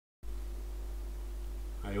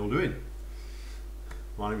How you all doing?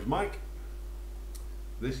 My name's Mike.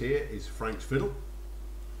 This here is Frank's fiddle.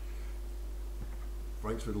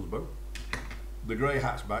 Frank's fiddle's bow. The grey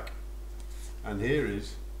hat's back. And here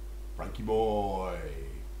is Frankie boy.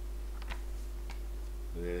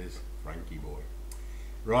 There's Frankie boy.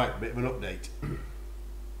 Right, bit of an update.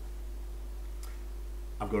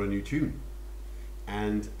 I've got a new tune.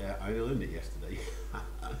 And I only learned it yesterday.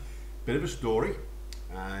 Bit of a story.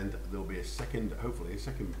 And there'll be a second, hopefully a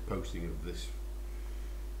second posting of this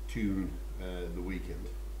tune the weekend.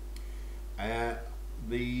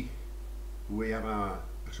 We have our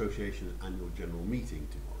association's annual general meeting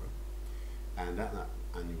tomorrow, and at that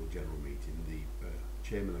annual general meeting the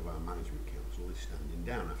chairman of our management council is standing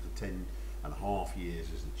down after 10.5 years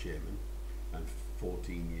as the chairman and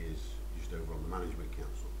 14 years just over on the management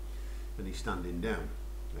council, and he's standing down.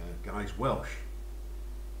 Guy's Welsh,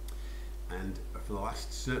 and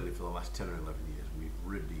certainly for the last 10 or 11 years we've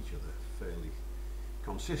ribbed each other fairly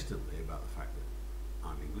consistently about the fact that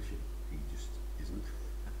I'm English and he just isn't.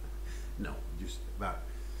 No, just about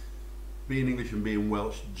being English and being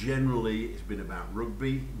Welsh. Generally it's been about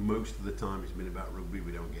rugby. Most of the time it's been about rugby.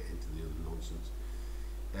 We don't get into the other nonsense.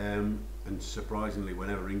 And surprisingly,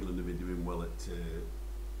 whenever England have been doing well at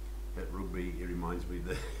rugby, it reminds me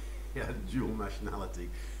that he had dual nationality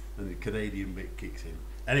and the Canadian bit kicks in.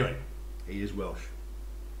 Anyway, he is Welsh.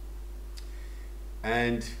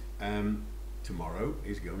 And tomorrow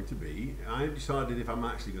is going to be, I haven't decided if I'm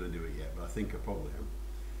actually going to do it yet, but I think I probably am,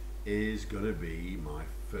 is going to be my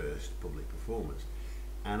first public performance.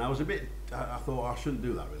 And I thought I shouldn't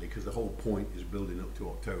do that really, because the whole point is building up to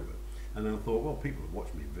October. And then I thought, well, people have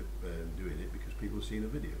watched me doing it because people have seen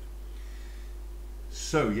the videos.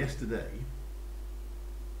 So yesterday,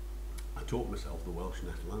 I taught myself the Welsh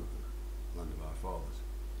National Anthem, Land of Our Fathers,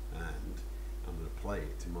 and I'm going to play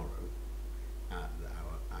it tomorrow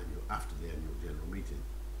after the annual general meeting.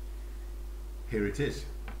 Here it is.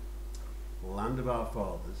 Land of Our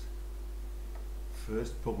Fathers,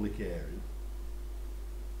 first public airing,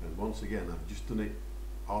 and once again I've just done it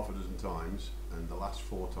half a dozen times, and the last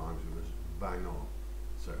 4 times it was bang on.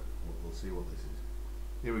 So we'll see what this is.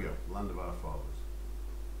 Here we go, Land of Our Fathers.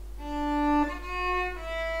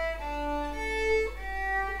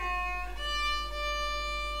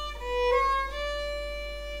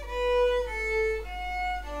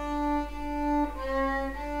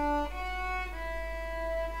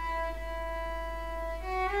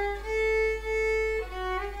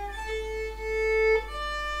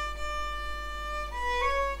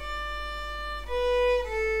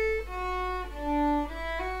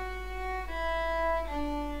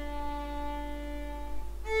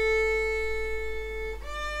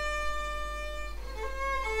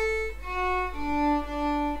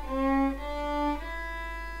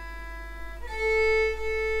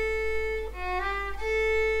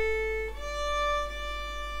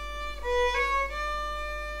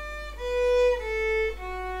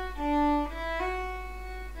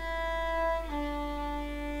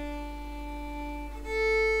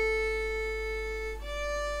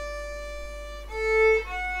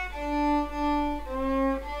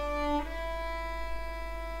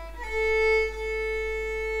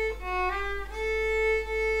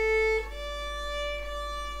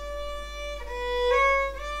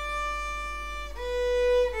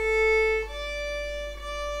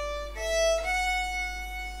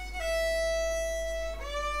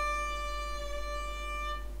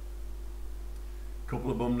 Couple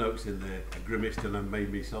of bum notes in there. I grimaced and I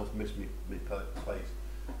made myself miss my place.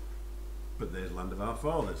 But there's Land of Our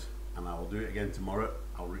Fathers, and I will do it again tomorrow.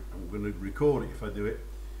 I'm going to record it if I do it,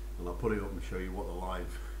 and I'll put it up and show you what the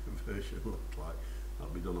live version looks like.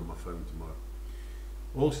 That'll be done on my phone tomorrow.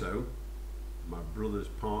 Also, my brother's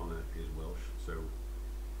partner is Welsh, so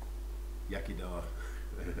Yachi,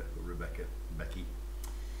 Rebecca, Becky.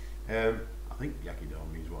 I think Yachi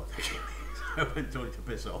means what I think it means. I went told it to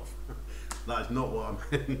piss off. That is not what I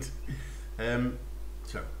meant.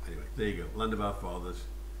 So anyway, there you go. Land of Our Fathers,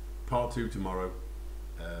 part 2 tomorrow.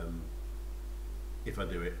 If I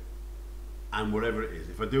do it, and whatever it is,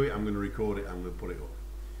 if I do it, I'm going to record it. I'm going to put it up.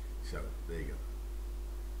 So there you go.